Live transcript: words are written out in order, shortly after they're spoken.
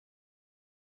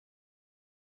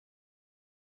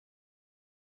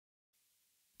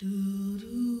One,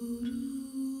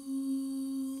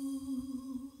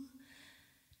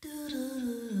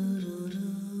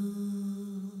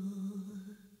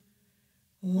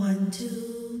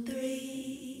 two,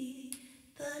 three,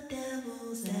 the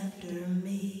devil's after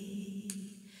me.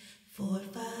 4,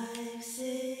 5,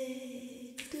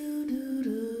 6, do do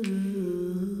do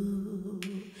do.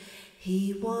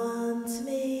 He wants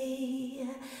me,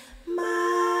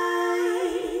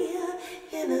 my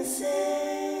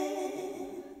innocence.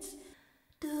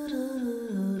 Do do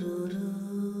do do do.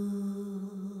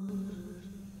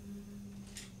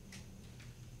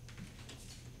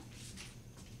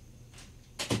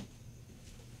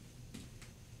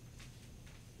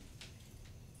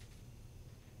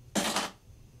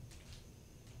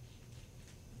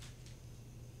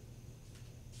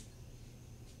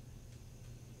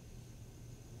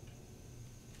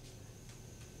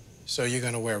 So you're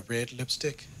gonna wear red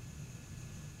lipstick?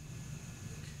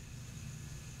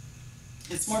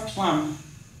 It's more plum.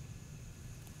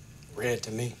 Red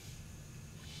to me.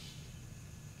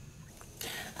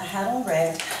 I had on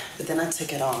red, but then I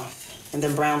took it off. And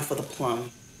then brown for the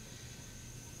plum.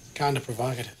 Kind of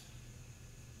provocative.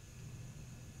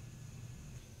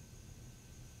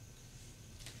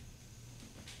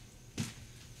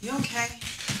 You okay?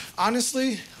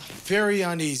 Honestly, very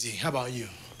uneasy. How about you?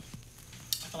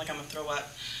 I feel like I'm gonna throw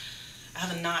up. I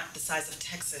have a knot the size of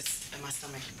Texas in my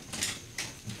stomach.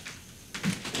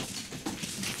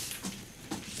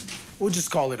 We'll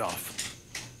just call it off.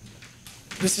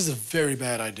 This is a very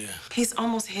bad idea. He's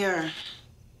almost here.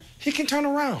 He can turn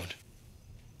around.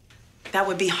 That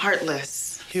would be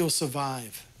heartless. He'll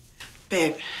survive.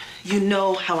 Babe, you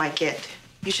know how I get.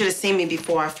 You should have seen me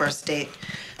before our first date.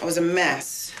 I was a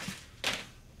mess.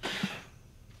 I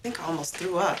think I almost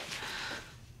threw up.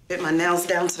 Bit my nails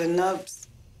down to the nubs.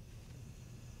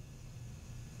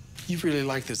 You really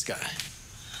like this guy.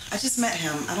 I just met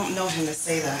him. I don't know him to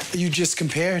say that. You just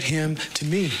compared him to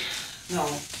me. No,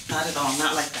 not at all.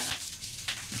 Not like that.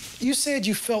 You said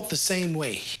you felt the same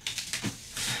way.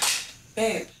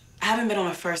 Babe, I haven't been on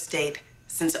a first date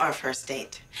since our first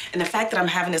date. And the fact that I'm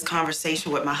having this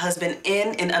conversation with my husband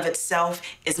in and of itself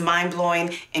is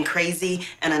mind-blowing and crazy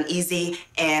and uneasy,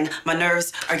 and my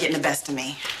nerves are getting the best of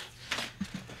me.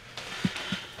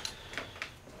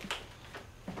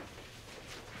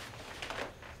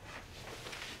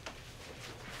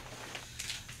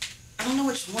 I don't know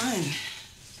which one.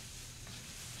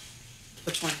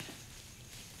 Which one?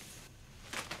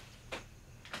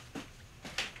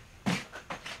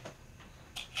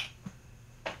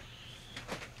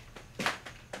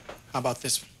 How about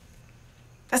this one?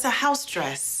 That's a house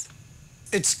dress.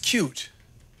 It's cute.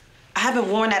 I haven't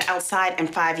worn that outside in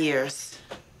 5 years.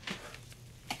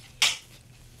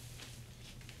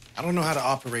 I don't know how to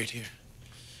operate here.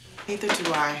 Neither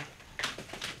do I.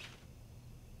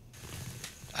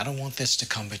 I don't want this to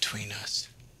come between us.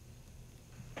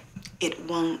 It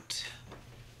won't.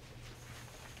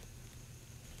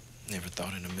 Never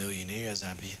thought in a million years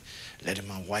I'd be letting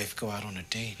my wife go out on a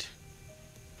date.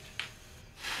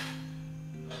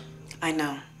 I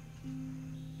know.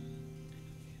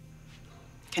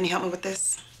 Can you help me with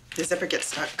this? The zipper gets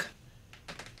stuck.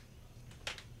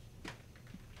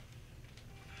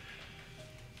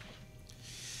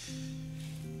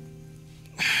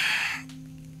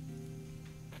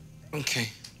 Okay.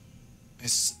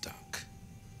 It's stuck.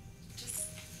 Just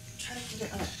try to get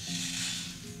it up.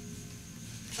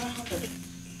 Try to help it.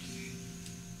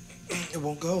 It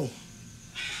won't go.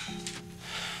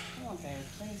 Come on, babe,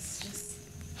 please, just...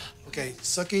 Okay,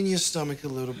 suck in your stomach a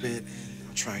little bit, and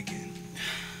I'll try again.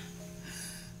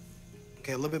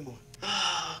 Okay, a little bit more.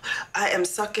 I am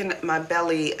sucking my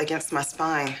belly against my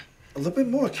spine. A little bit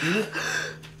more, Keena.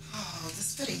 Oh,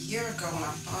 this fit a year ago when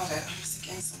I bought it. I must have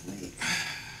gained some weight.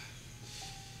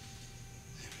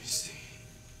 Let me see.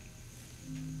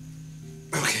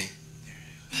 Okay.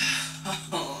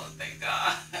 Oh, thank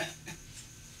God.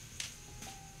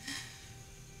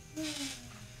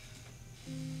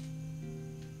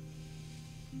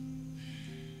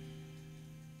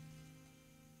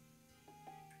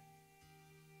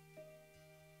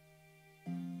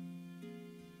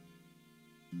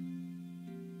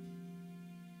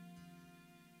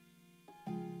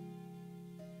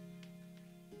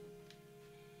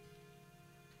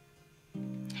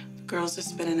 The girls are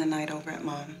spending the night over at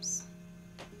Mom's.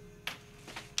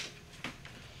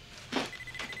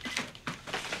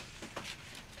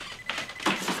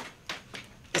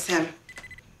 It's him.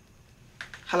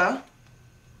 Hello?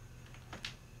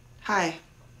 Hi.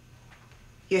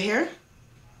 You're here?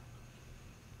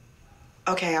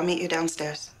 Okay, I'll meet you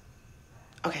downstairs.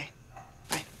 Okay,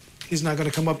 bye. He's not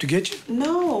gonna come up to get you?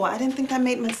 No, I didn't think that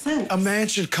made much sense. A man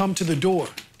should come to the door.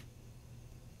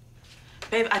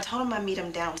 Babe, I told him I'd meet him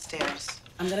downstairs.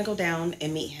 I'm gonna go down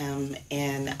and meet him,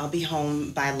 and I'll be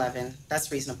home by 11.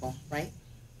 That's reasonable, right?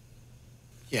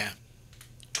 Yeah,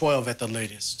 12 at the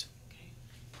latest.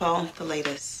 Well, the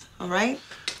latest, all right?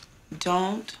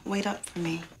 Don't wait up for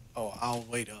me. Oh, I'll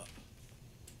wait up.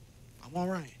 I'm all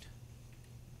right.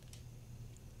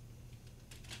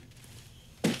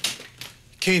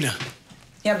 Keena.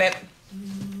 Yeah, babe.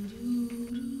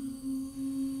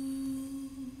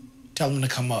 Tell him to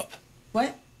come up.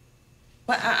 What?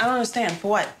 What? I don't understand. For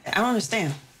what? I don't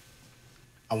understand.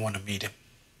 I want to meet him.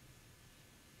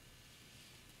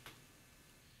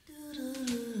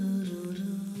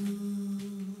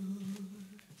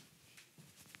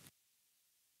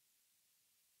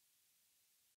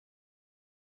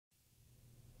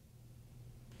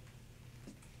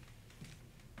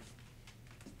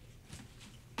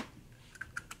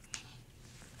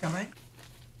 All right?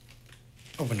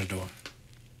 Open the door.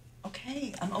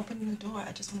 Okay, I'm opening the door.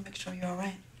 I just want to make sure you're all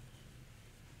right.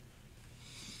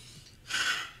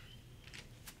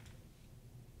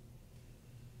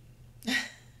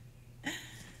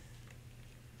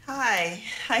 Hi.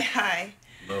 Hi.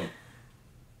 Hello.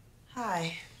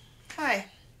 Hi. Hi.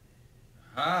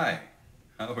 Hi.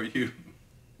 How are you?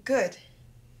 Good.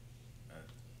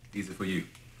 These are for you.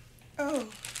 Oh,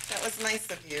 that was nice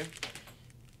of you.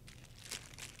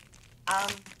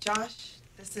 Josh,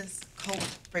 this is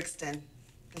Colt Brixton.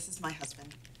 This is my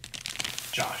husband.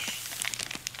 Josh.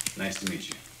 Nice to meet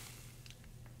you.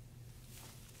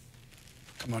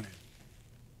 Come on in.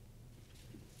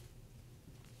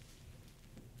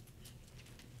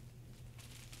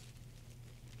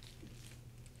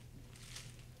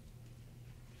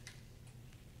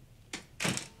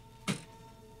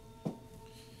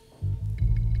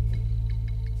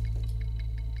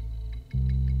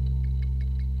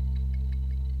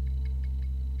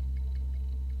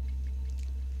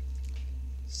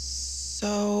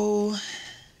 So,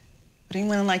 would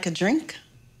anyone like a drink?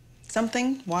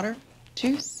 Something? Water?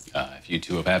 Juice? If you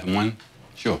two are having one,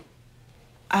 sure.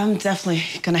 I'm definitely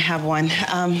gonna have one.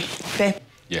 Babe.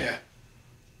 Yeah.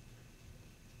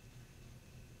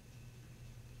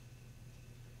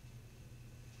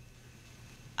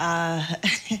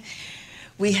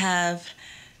 We have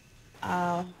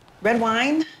red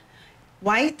wine,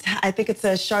 white, I think it's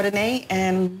a Chardonnay,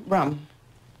 and rum.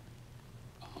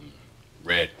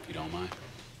 Red, if you don't mind.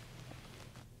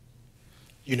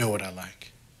 You know what I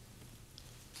like.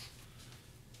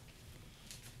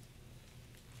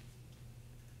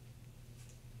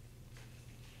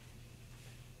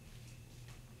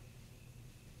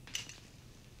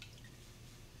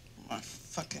 My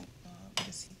fucking, what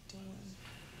is he doing?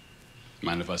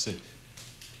 Mind if I sit?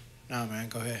 Nah, man,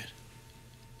 go ahead.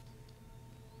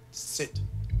 Sit.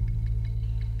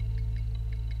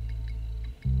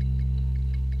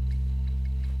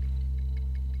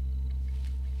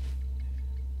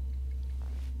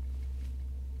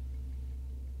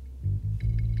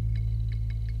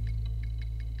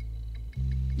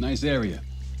 Nice area.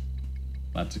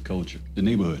 Lots of culture. The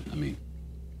neighborhood, I mean.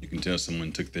 You can tell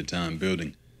someone took their time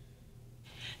building.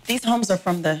 These homes are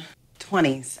from the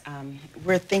 20s.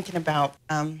 We're thinking about,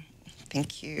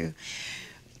 thank you.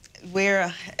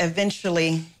 We're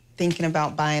eventually thinking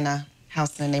about buying a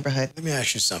house in the neighborhood. Let me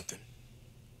ask you something.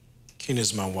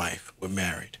 Keena's my wife. We're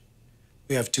married.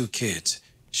 We have 2 kids.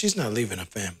 She's not leaving her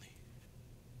family.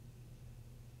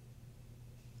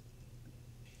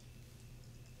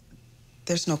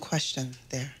 There's no question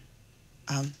there.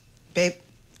 Babe,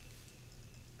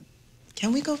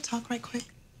 can we go talk right quick?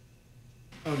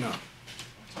 Oh, no.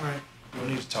 All right. We don't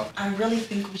need to talk. I really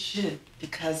think we should,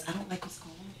 because I don't like what's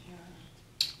going on here.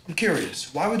 I'm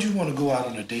curious. Why would you want to go out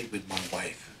on a date with my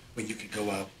wife when you could go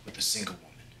out with a single woman?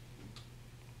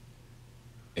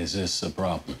 Is this a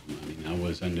problem? I mean, I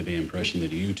was under the impression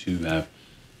that you two have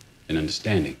an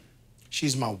understanding.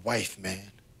 She's my wife,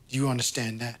 man. Do you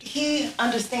understand that? He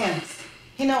understands.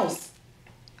 He knows.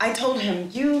 I told him.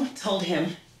 You told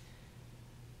him.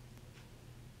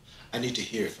 I need to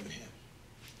hear it from him.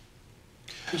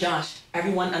 Josh,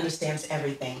 everyone understands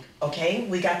everything, okay?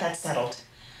 We got that settled.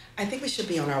 I think we should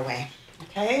be on our way,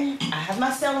 okay? I have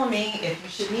my cell on me if you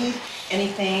should need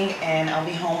anything, and I'll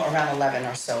be home around 11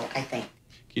 or so, I think.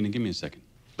 Keena, give me a second,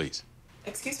 please.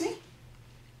 Excuse me?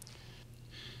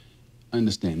 I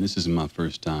understand this isn't my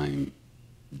first time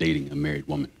dating a married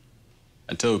woman.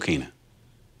 I told Keena,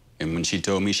 and when she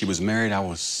told me she was married, I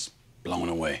was blown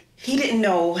away. He didn't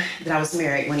know that I was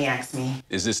married when he asked me.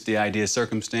 Is this the ideal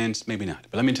circumstance? Maybe not.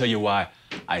 But let me tell you why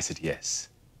I said yes.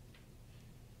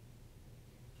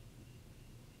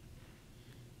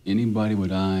 Anybody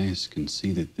with eyes can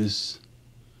see that this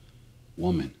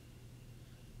woman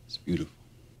is beautiful.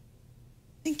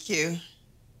 Thank you.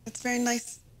 That's very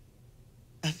nice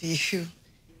of you.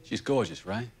 She's gorgeous,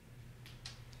 right?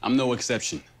 I'm no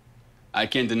exception. I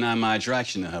can't deny my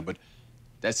attraction to her, but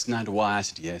that's not why I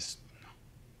said yes.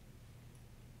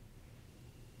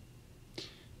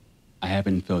 I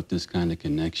haven't felt this kind of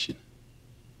connection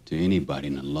to anybody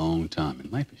in a long time,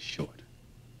 and life is short.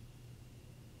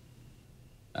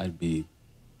 I'd be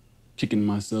kicking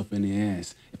myself in the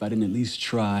ass if I didn't at least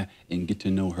try and get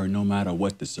to know her no matter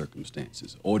what the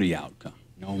circumstances or the outcome,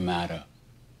 no matter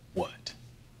what.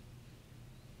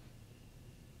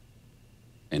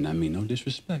 And I mean no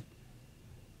disrespect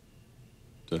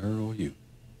to her or you.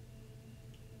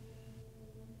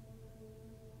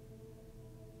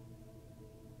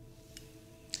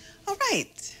 All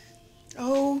right.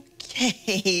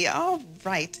 Okay, all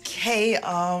right. Okay,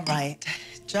 all right.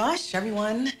 Josh,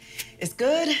 everyone is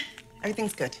good.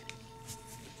 Everything's good.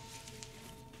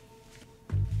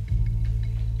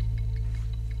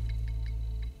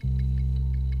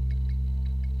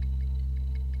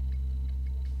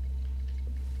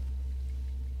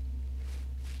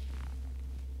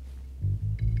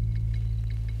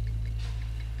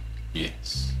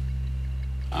 Yes,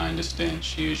 I understand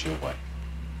she is your wife.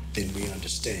 Then we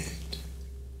understand.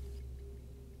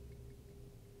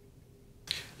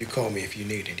 You call me if you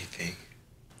need anything.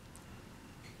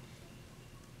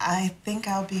 I think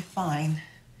I'll be fine.